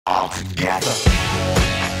all together.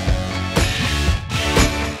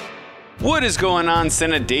 What is going on,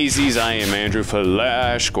 CineDesi's? I am Andrew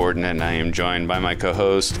Flash Gordon, and I am joined by my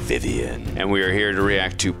co-host, Vivian. And we are here to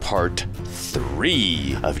react to part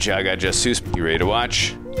 3 of Jagga Jasoos. You ready to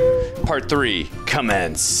watch? Part 3,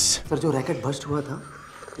 commence. Sir जो racket bast हुआ था,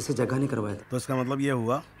 इसे जगह ने करवाया था। तो इसका मतलब ये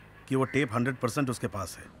हुआ कि वो टेप 100% उसके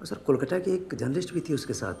पास है। सर कोलकाता की एक जर्नलिस्ट भी थी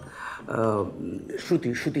उसके साथ,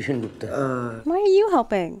 श्रुति Sengupta. Why are you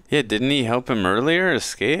helping? Yeah, didn't he help him earlier?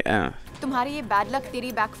 Escape? तुम्हारी ये बैड लक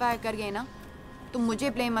तेरी बैकफायर कर गई ना, तुम मुझे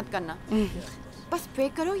ब्लेम मत करना। बस प्रे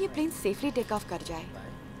करो ये प्लेन सेफली टेक ऑफ कर जाए।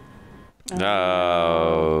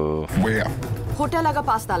 Oh. Where? Hotel Agha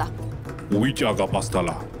पास्ताला। Which Aga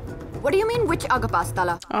Pastala? What do you mean which Agha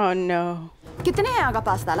पास्ताला? Oh no. कितने हैं आगा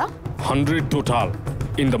पास्ताला? 100 total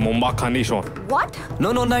in the Mumbai Khani shop. What?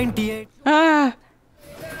 No, 98. Ah.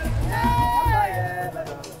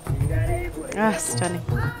 Ah, stunning.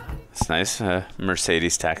 It's nice.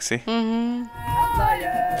 Mercedes taxi.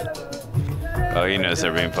 Oh, he knows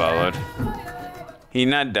they're being followed. He's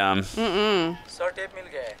not dumb. Sir tape मिल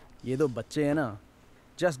गया है। ये दो बच्चे हैं ना,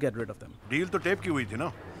 just get rid of them. Deal तो tape की हुई थी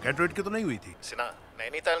ना, get rid की तो नहीं हुई थी। सिना,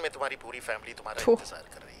 नैनीताल में तुम्हारी पूरी फैमिली तुम्हारा इंतजार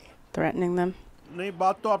कर रही है। Threatening them. नहीं,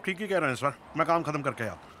 बात तो आप ठीक ही कह रहे हैं सर। मैं काम खत्म करके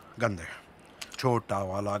आता हूँ। गंदे, छोटा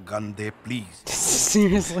वाला गंदे, please.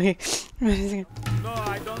 Seriously. No,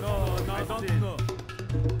 I don't know.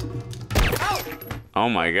 Oh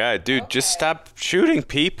my god, dude, just stop shooting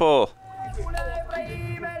people.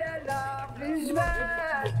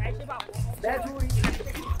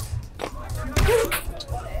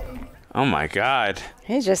 Oh my god.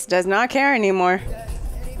 He just does not care anymore.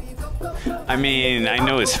 I mean, I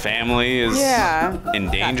know his family is in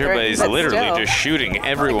danger, but he's literally still. just shooting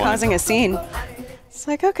everyone. Causing a scene. It's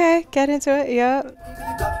like, okay, get into it, yep.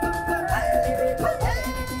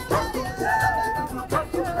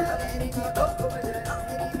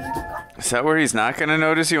 Is that where he's not gonna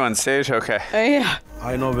notice you on stage? Okay. Yeah.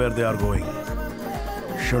 I know where they are going.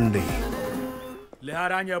 Shundi.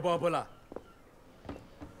 Leharanya Babula.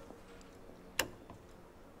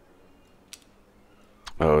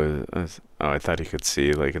 Oh, I thought he could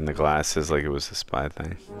see, like, in the glasses, like it was a spy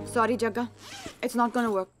thing. Sorry Jagga, it's not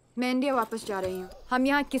gonna work. मैं India वापस जा रही हूँ। हम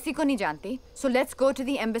यहाँ किसी को नहीं जानते, so let's go to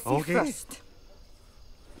the embassy first.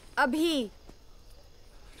 अभी.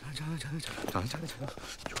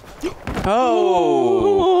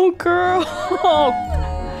 Oh, girl.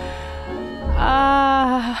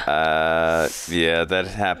 Yeah, that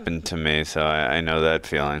happened to me, so I know that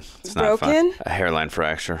feeling. It's not Broken? fun. A hairline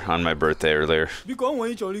fracture on my birthday earlier. Indian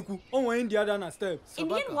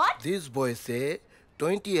what? These boys say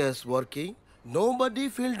 20 years working, nobody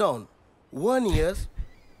fell down. 1 year,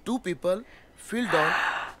 2 people fell down.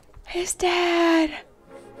 His dad.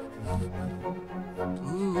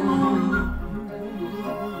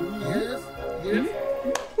 Yes.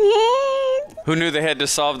 Who knew they had to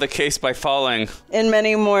solve the case by falling? In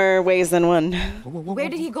many more ways than one. Where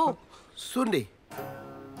did he go? Sunday.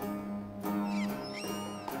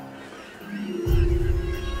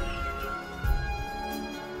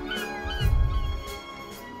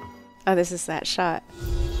 Oh, this is that shot.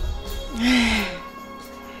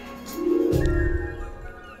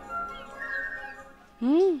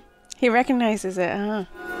 He recognizes it, huh?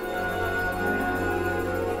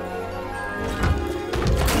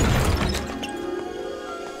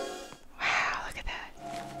 Wow, look at that.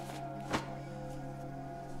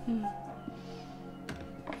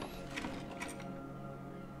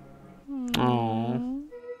 Oh.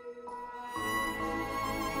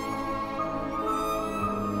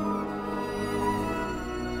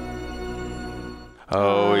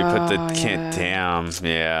 Oh, he put the kid down.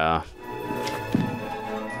 Yeah.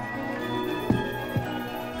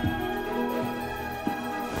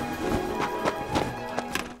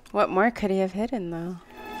 What more could he have hidden, though?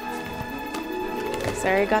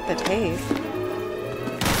 Sorry, got the tape.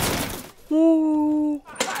 Ooh.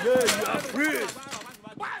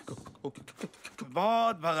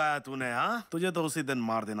 बहुत भगाया तूने, हाँ? तुझे तो उसी दिन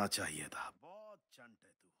मार देना चाहिए था। बहुत चंटे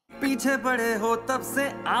तू। पीछे पड़े हो तब से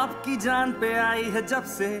आपकी जान पे आई है जब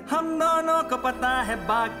से हम दोनों को पता है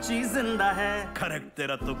बातचीत जिंदा है। करेक्ट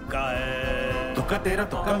तेरा तुक्का है। तुक्का तेरा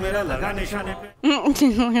तुक्का मेरा लगा निशाने पे।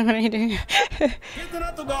 What are you doing? कितना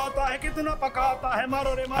तू गाता है, कितना पकाता है,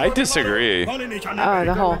 मारो रे मारो। I disagree. Oh,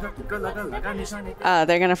 the whole. Oh,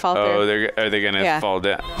 they're gonna fall Oh, through. are they gonna Yeah. fall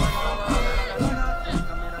down?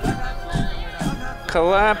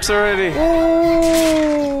 Collapse already.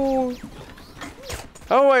 Ooh.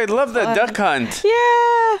 Oh, I love that duck hunt.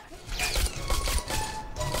 Yeah.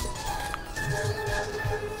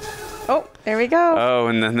 Oh, there we go. Oh,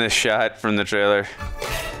 and then this shot from the trailer.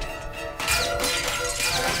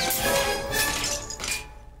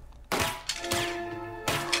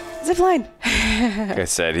 zip line. Like I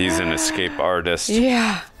said, he's an escape artist.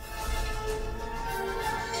 Yeah.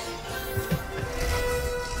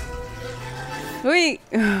 Wait.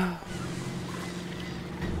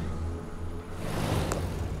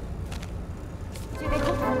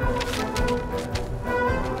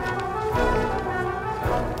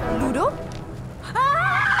 Ludo?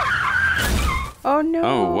 Oh no.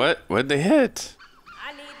 Oh, what? What'd they hit?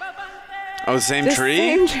 Oh, same The tree?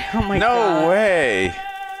 same tree. Oh my god. No way.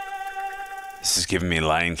 This is giving me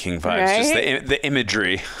Lion King vibes. Just the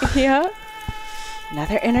imagery. Yeah.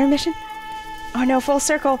 Another intermission. Oh no, full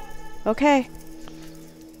circle. Okay.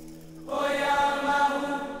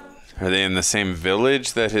 Are they in the same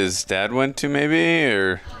village that his dad went to, maybe?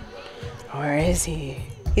 Or Where is he?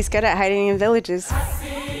 He's good at hiding in villages.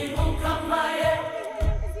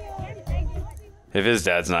 if his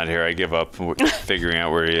dad's not here, I give up figuring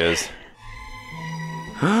out where he is.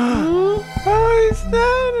 Oh, he's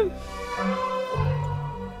dead.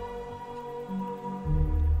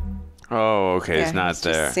 Oh, okay, yeah, he's not he's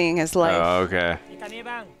there. Just seeing his life. Oh, okay.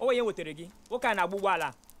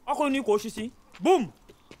 Boom!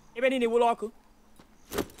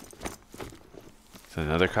 Is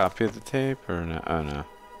another copy of the tape or no? Oh no.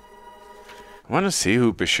 I want to see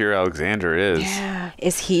who Bashir Alexander is. Yeah.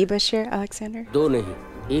 Is he Bashir Alexander? दो नहीं,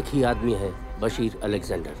 एक ही आदमी है, Bashir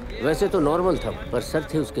Alexander. वैसे तो normal था, पर sir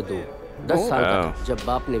थे उसके दो। 10 साल का जब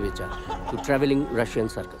बाप ने बेचा, to traveling Russian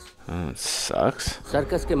circus. Oh, it sucks.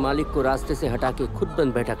 Circus के मालिक को रास्ते से हटा के खुद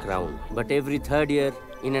बन बैठा crown. But every third year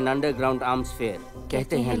in an underground arms fair,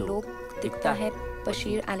 कहते हैं लोग दिखता है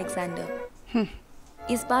बशीर अलेक्जेंडर।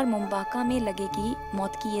 इस बार मुंबाका में लगेगी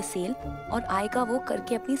मौत की ये सेल और आएगा वो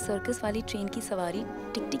करके अपनी सर्कस वाली ट्रेन की सवारी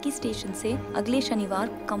टिकटिकी स्टेशन से अगले शनिवार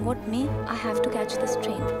कमवट में I have to catch this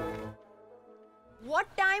train. What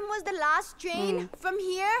time was the last train from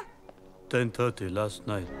here? 10:30 last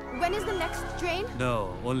night. When is the next train? No,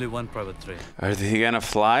 only one private train. Are they gonna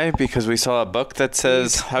fly? Because we saw a book that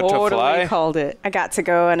says how to Totally fly. called it. I got to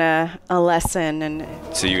go in a lesson and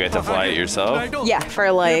So you get to fly it yourself? yeah, for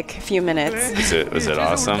like a few minutes. Was it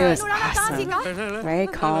awesome? It was awesome. Very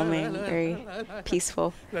calming, very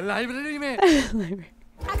peaceful. Library में.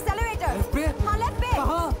 Accelerator. हाँ, left पे.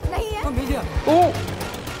 नहीं है. Oh,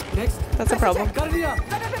 that's a problem.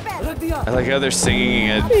 I like how they're singing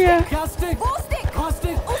it. Yeah.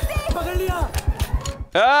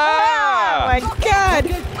 Ah! Oh my god.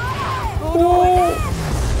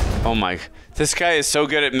 Oh my! This guy is so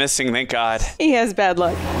good at missing. Thank God. He has bad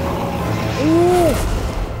luck.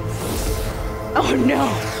 Oh no.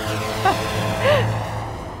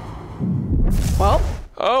 Well,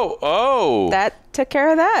 Oh! that took care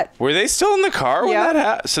of that. Were they still in the car when Yep. that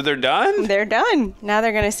happened? So they're done? They're done. Now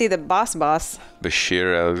they're gonna see the boss.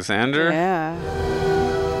 Bashir Alexander? Yeah.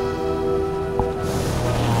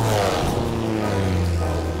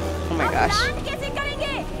 Oh my gosh.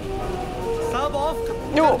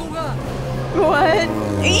 No. What?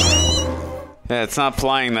 Yeah, it's not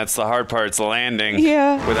flying. That's the hard part. It's landing.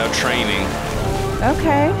 Yeah. Without training.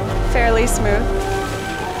 Okay. Fairly smooth.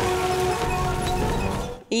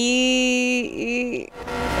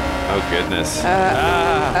 Oh, goodness.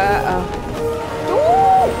 Uh-oh.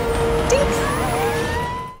 Ooh! Dinks!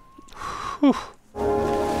 I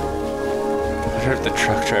wonder if the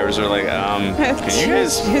truck drivers are like, can you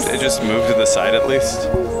guys just move to the side at least?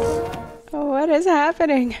 What is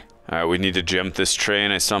happening? All right, we need to jump this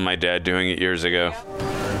train. I saw my dad doing it years ago.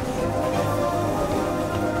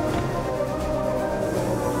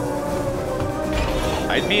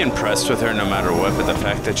 I'd be impressed with her no matter what, but the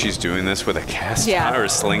fact that she's doing this with a cast on or a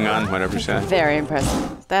sling on, whatever she said. Very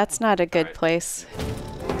impressive. That's not a good place.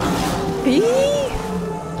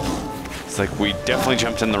 It's like we definitely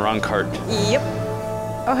jumped in the wrong cart. Yep.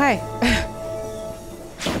 Oh, hi.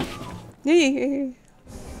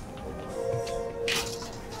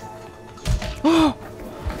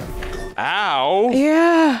 Ow!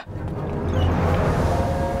 Yeah.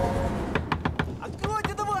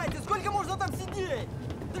 Откройте, давайте! Сколько можно там сидеть?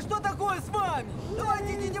 Да что такое с вами?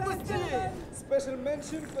 Давайте идите быстрее! Special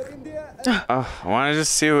mention for India. I want to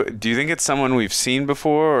just see. Do you think it's someone we've seen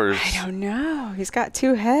before? Or I don't know. He's got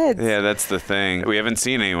two heads. Yeah, that's the thing. We haven't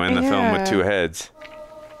seen anyone in the film with two heads.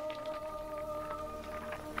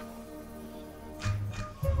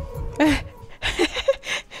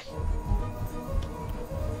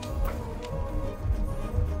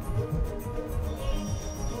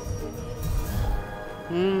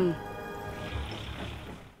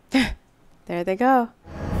 There they go.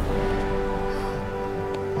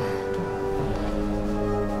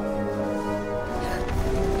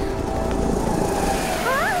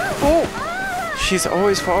 Oh, she's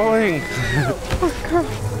always falling. Oh, girl.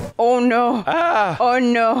 Oh no. Ah. Oh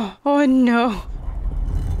no. Oh no.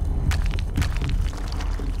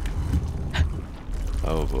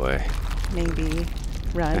 Oh boy. Maybe.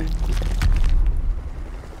 Run.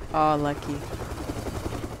 Oh, lucky.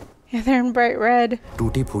 Yeah, they're in bright red.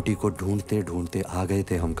 टूटी फूटी को ढूंढते ढूंढते आ गए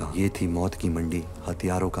थे हम कहाँ। ये थी मौत की मंडी,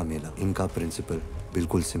 हथियारों का मेला। इनका प्रिंसिपल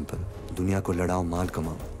बिल्कुल सिंपल, दुनिया को लड़ाओ माल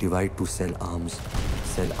कमाओ। Divide two cell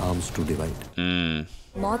arms to divide.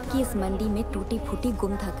 मौत की इस मंडी में टूटी फूटी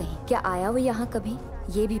गुम था कहीं। क्या आया वो यहाँ कभी?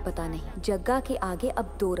 ये भी पता नहीं। जग्गा के आगे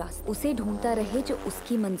अब 2 रास्ते, उसे ढूंढता रहे जो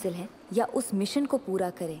उसकी मंजिल है, या उस मिशन को पूरा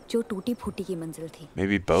करे जो टूटी फूटी की मंजिल थी।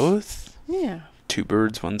 Maybe both? Yeah. 2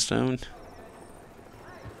 birds, 1 stone.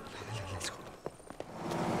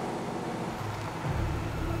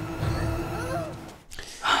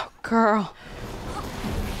 Oh, girl.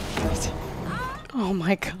 Oh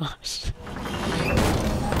my gosh.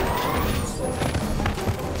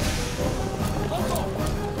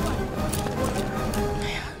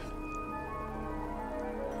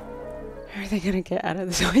 Are they gonna get out of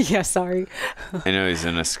this? Oh, yeah, sorry. I know he's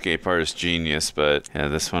an escape artist genius, but yeah,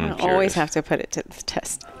 this one I'm I always curious. have to put it to the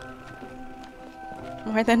test.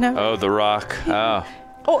 More than ever. Oh, The Rock. Oh.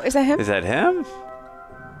 Oh, is that him? Is that him?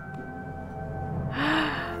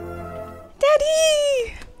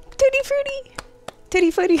 Daddy! Tutti frutti!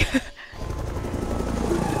 Tutti frutti.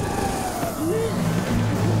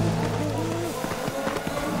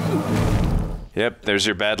 Yep, there's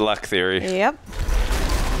your bad luck theory. Yep.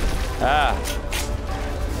 Ah.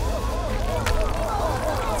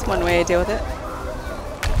 That's one way to deal with it.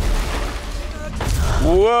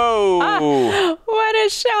 Whoa! Ah, what a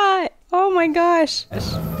shot! Oh my gosh.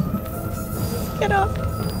 Get up.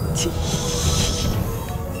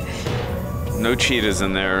 No cheetahs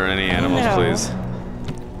in there or any animals, No. please.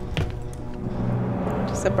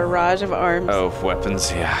 Just a barrage of arms. Oh,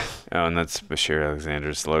 weapons, yeah. Oh, and that's Bashir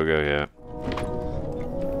Alexander's logo, yeah.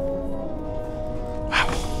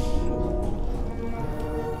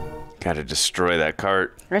 Gotta destroy that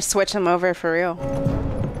cart. Or switch them over for real.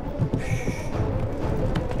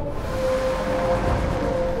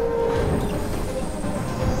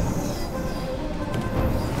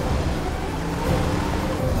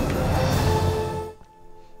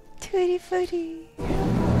 Tutti frutti.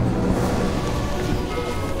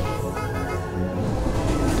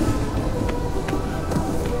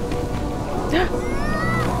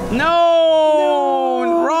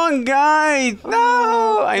 No! Wrong guy!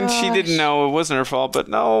 No! And she didn't know. It wasn't her fault, but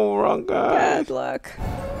no, wrong guy. Bad luck.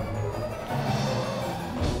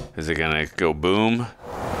 Is it gonna go boom?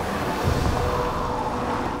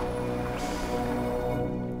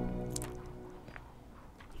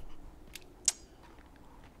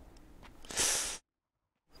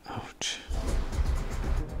 Ouch.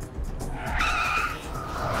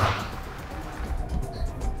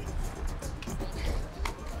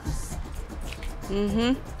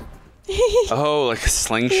 Mm-hmm. Oh, like a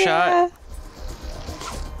slingshot? Yeah.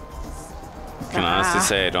 I can honestly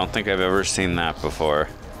say I don't think I've ever seen that before.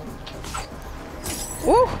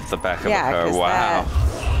 Woo! The back of Yeah, a car. 'cause Wow.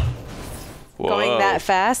 Whoa. Going that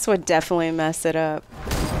fast would definitely mess it up.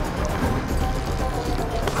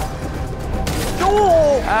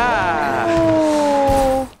 Oh! Ah!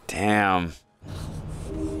 Oh! Damn.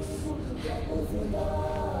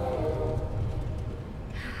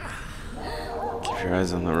 Keep your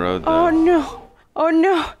eyes on the road, though. Oh no! Oh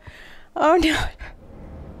no! Oh no!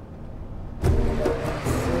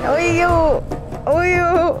 Oh you! Oh you!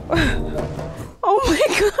 Oh my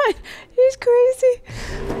god! He's crazy!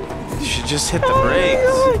 You should just hit the Oh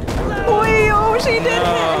brakes. Oh yo! She did hit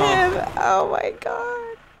him! Oh my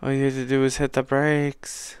god! All you had to do was hit the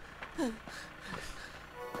brakes.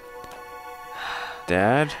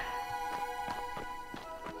 Dad?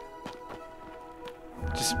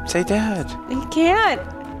 Just say Dad. You can't!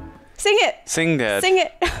 Sing it! Sing, Dad. Sing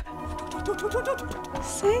it!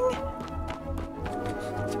 Sing!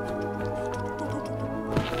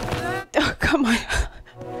 Oh, come on.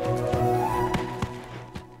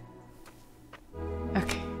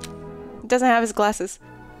 Okay. Doesn't have his glasses.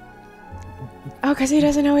 Oh, because he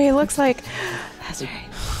doesn't know what he looks like. That's right.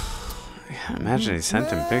 Yeah, imagine he sent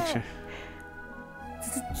him a picture.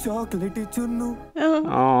 Chocolate Chunnu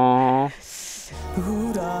Aww.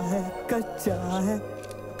 पूरा है कच्चा है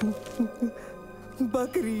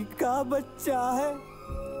बकरी का बच्चा है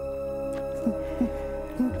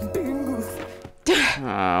Tingu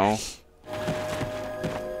Oh.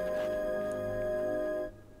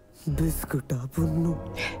 बिस्कुटा Punnu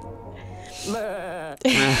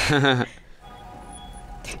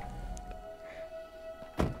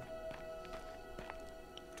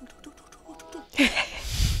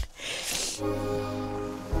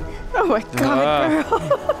Oh my God, girl.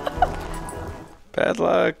 Bad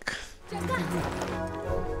luck.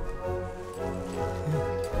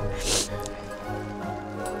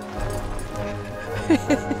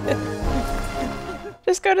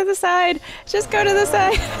 Just go to the side. Just go to the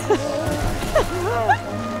side.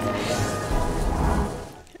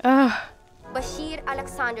 Bashir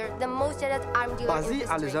Alexander, the most dreaded armed dealer in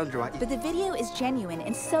history. But the video is genuine,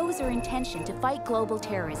 and so is her intention to fight global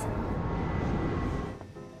terrorism.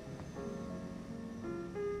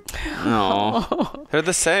 No, they're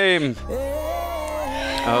the same.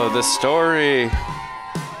 Oh, the story.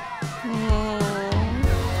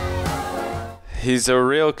 He's a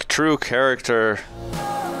real, true character.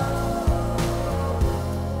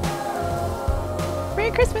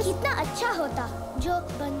 Merry Christmas. कितना अच्छा होता जो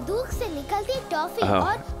बंदूक से निकलती toffee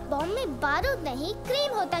और bomb में बारूद नहीं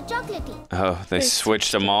क्रीम होता चॉकलेटी. Oh, they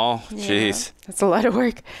switched them all? Yeah, Jeez. that's a lot of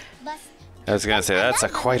work. I was gonna say, that's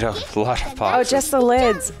quite a lot of boxes. Oh, just the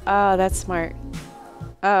lids. Oh, that's smart.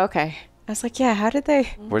 Oh, okay. I was like, yeah, how did they?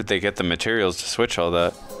 Where'd they get the materials to switch all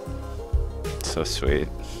that? So sweet.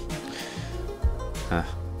 Huh.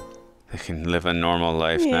 They can live a normal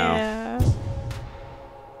life now.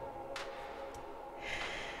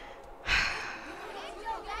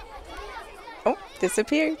 Oh,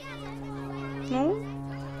 disappeared. No?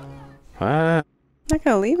 What? Not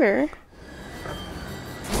gonna leave her.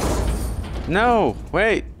 No,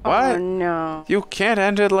 wait, what? Oh, no. You can't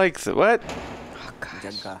end it like what? Oh, gosh.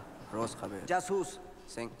 Jagga Jasoos.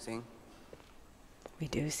 Sing. We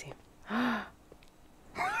do see.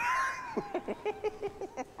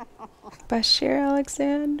 Bashir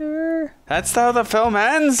Alexander. That's how the film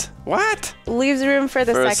ends? What? Leaves room for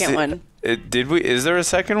the second one. Did we? Is there a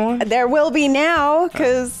second one? There will be now,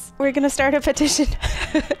 because we're gonna start a petition.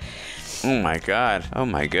 Oh my God. Oh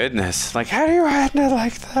my goodness. Like, how do you end it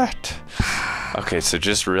like that? Okay, so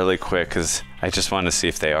just really quick, because I just want to see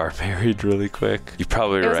if they are married really quick. You're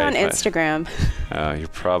probably right. It was on Instagram. Oh, you're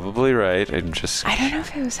probably right. I don't know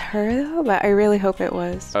if it was her, though, but I really hope it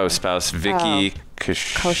was. Oh, spouse Vicky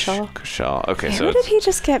Kaushal. Okay, yeah, so who did he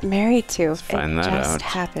just get married to? Let's find that just out.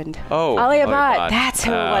 Happened. Oh, Ali Abad. That's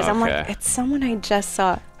who it was. I'm okay. like, it's someone I just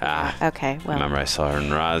saw. Okay, well. Remember, I saw her in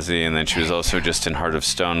Razi, and then she was also just in Heart of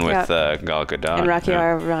Stone with Gal Gadot. And Rocky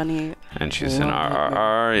Rani. And she's in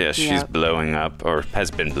RRR. Yes, she's blowing up, or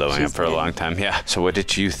has been blowing up for a long time. Yeah. So what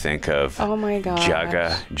did you think of Oh my God.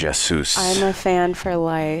 Jagga Jasoos? I'm a fan for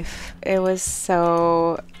life. It was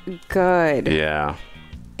so good. Yeah.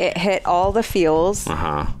 It hit all the feels.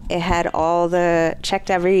 It had all the, checked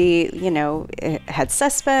every, it had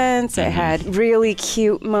suspense. It had really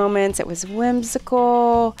cute moments. It was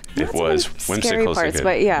whimsical. It was whimsical. Scary parts,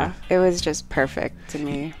 but yeah, it was just perfect to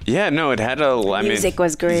me. Yeah, no, it had music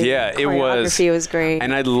was great. Yeah, it was. Choreography was great.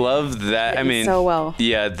 And I loved that. I mean, so well.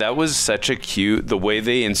 Yeah, that was such a cute, the way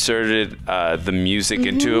they inserted the music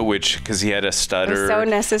into it, because he had a stutter. It was so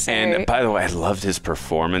necessary. And by the way, I loved his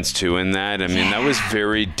performance too in that. I mean, that was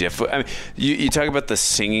very difficult. I mean, you talk about the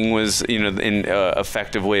singing was, an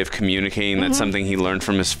effective way of communicating. That's something he learned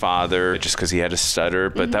from his father just because he had a stutter.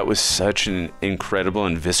 But that was such an incredible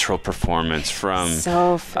and visceral performance from,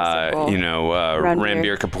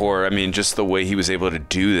 Ranbir Kapoor. I mean, just the way he was able to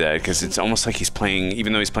do that, because it's almost like he's playing,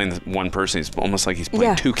 even though he's playing one person, it's almost like he's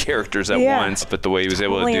playing two characters at once. But the way he was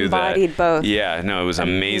able to do embodied that. Both. Yeah, no, it was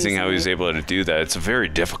amazing how he was able to do that. It's a very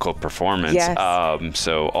difficult performance. Yes.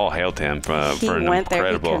 So all hail to him for an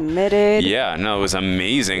incredible. Committed. Yeah, no, it was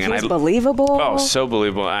amazing. He was believable. Oh, so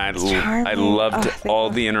believable. I loved all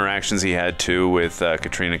the interactions he had too with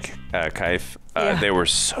Katrina Kaif. They were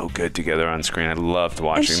so good together on screen. I loved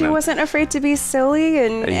watching them. And she wasn't afraid to be silly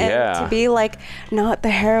and to be like not the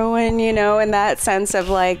heroine, in that sense of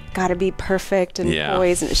like gotta be perfect and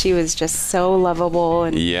poised. And she was just so lovable.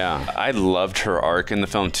 And I loved her arc in the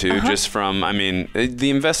film too. Just from, I mean,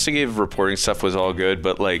 the investigative reporting stuff was all good,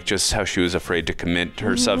 but like just how she was afraid to commit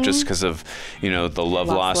herself just because of the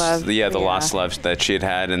lost love that she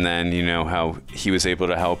had, and then how he was able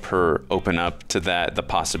to help her open up to the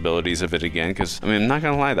possibilities of it again. Because I mean, I'm not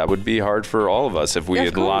gonna lie, that would be hard for all of us if we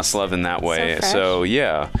had lost love in that way. So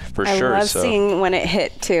yeah, for sure. I love seeing when it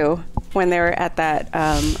hit too, when they were at that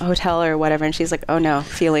hotel or whatever, and she's like, "Oh no,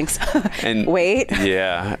 feelings." And wait.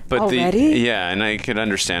 Yeah, but already? And I could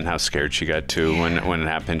understand how scared she got too when it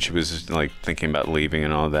happened. She was like thinking about leaving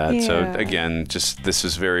and all that. So again, just this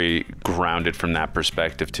was very grounded from that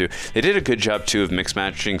perspective too. They did a good job too of mix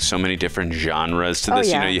matching so many different genres to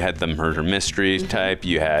this. You know, you had the murder mystery type,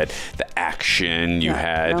 you had the action, you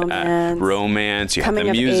had romance, you had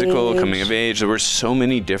the musical, coming of age. There were so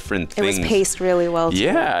many different things. It was paced really well too.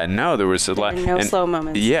 Yeah, no, there was a lot. No slow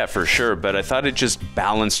moments. Yeah, for sure. But I thought it just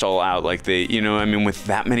balanced all out. Like they, you know, I mean, with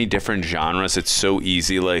that many different genres, it's so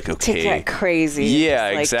easy. Like, okay, to get crazy.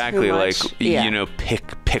 Yeah, like exactly. Like, you know,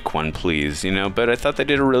 pick one, please. You know, but I thought they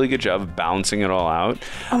did a really good job of balancing it all out.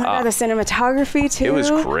 Oh my God, the cinematography too. It was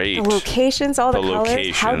great. The locations, all the colors,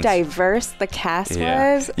 locations. How diverse the cast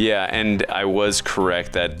was. Yeah, and I was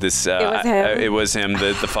correct that this it was him.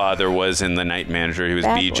 The father was in The Night Manager. He was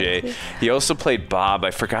BJ. He also played Bob.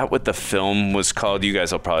 I forgot what the film was called. You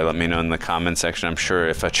guys will probably let me know in the comment section. I'm sure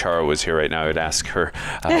if Achara was here right now, I would ask her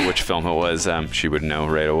which film it was. She would know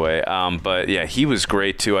right away. But yeah, he was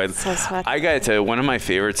great too. I got to one of my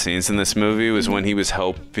favorite scenes in this movie was when he was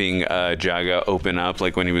helping Jagga open up,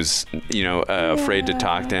 like when he was, you know, afraid to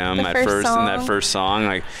talk to him at first in that first song.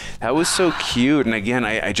 Like that was so cute. And again,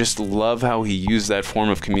 I just love how he used that form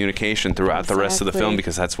of communication throughout the rest of the film,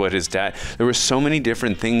 because that's what his dad. There were so many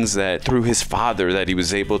different things that through his father that he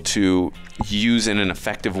was able to use in an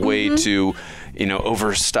effective way to, you know,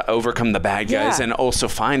 overcome the bad guys and also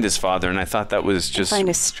find his father. And I thought that was just find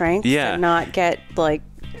his strength and not get like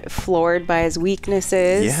floored by his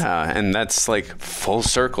weaknesses. Yeah, and that's like full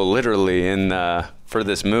circle literally in for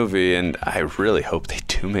this movie, and I really hope they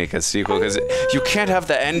do make a sequel, because you can't have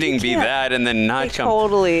the ending be that and then not come.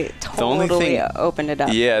 Totally opened it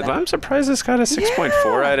up. Yeah, but I'm surprised it's got a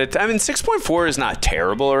 6.4 out of 10. I mean, 6.4 is not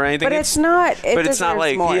terrible or anything. But it's not. But it's not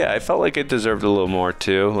like more. I felt like it deserved a little more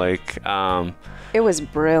too. Like. It was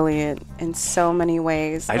brilliant in so many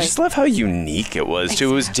ways. I just love how unique it was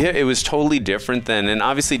too. It was totally different than, and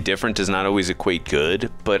obviously different does not always equate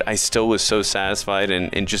good, but I still was so satisfied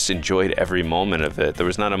and just enjoyed every moment of it. There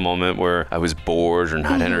was not a moment where I was bored or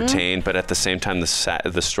not entertained, but at the same time the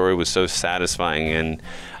story was so satisfying, and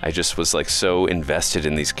I just was like so invested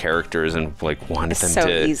in these characters and like wanted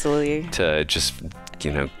them to just,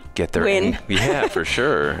 you know, get their win. Yeah, for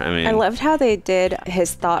sure. I mean, I loved how they did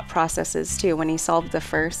his thought processes too when he solved the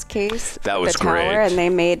first case. That was the tower, great. And they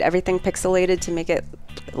made everything pixelated to make it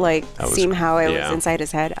like seem how it was inside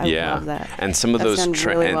his head. I love that. And some of That's those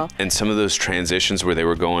really well. and some of those transitions where they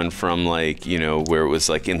were going from like, you know, where it was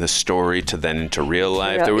like in the story to then into real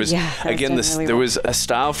life. There was again there was a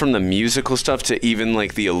style from the musical stuff to even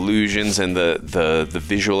like the illusions and the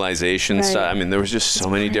visualization stuff. I mean, there was just so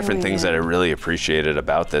many different things that I really appreciated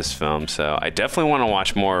about this film. So I definitely want to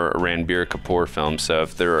watch more Ranbir Kapoor films. So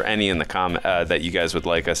if there are any in the comment that you guys would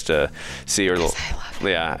like us to see, or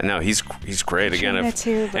he's great. Again,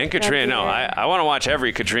 and Katrina, no, I want to watch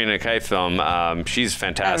every Katrina Kaif film. She's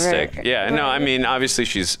fantastic. I mean, obviously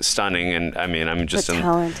she's stunning, and I mean, I'm just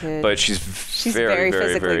talented. But she's very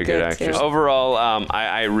good actress. Too. Overall,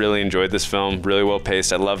 I really enjoyed this film. Really well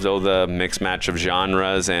paced. I loved all the mixed match of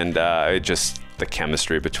genres, and the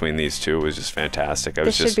chemistry between these two was just fantastic.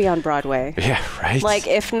 This should be on Broadway. Yeah, right. Like,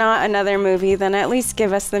 if not another movie, then at least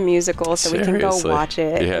give us the musical so we can go watch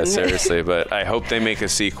it. Yeah, seriously. But I hope they make a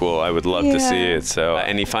sequel. I would love to see it. So,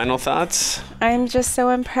 any final thoughts? I'm just so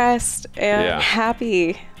impressed and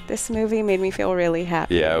happy. This movie made me feel really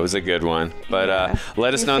happy. Yeah, it was a good one. But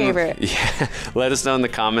let us know. Let us know in the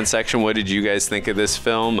comment section. What did you guys think of this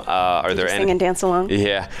film? Are there any sing and dance along?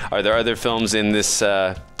 Yeah. Are there other films in this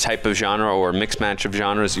type of genre or mixed match of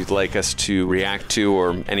genres you'd like us to react to,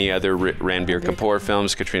 or any other Ranbir Kapoor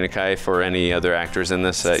films, Katrina Kaif, or any other actors in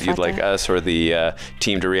this that you'd like us or the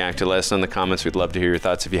team to react to? Let us know in the comments. We'd love to hear your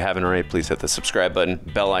thoughts. If you haven't already, please hit the subscribe button,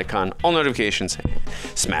 bell icon, all notifications,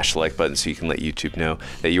 smash the like button so you can let YouTube know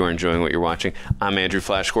that you are enjoying what you're watching. I'm Andrew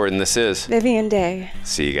Flash Gordon. This is Vivian Day.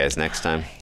 See you guys next time.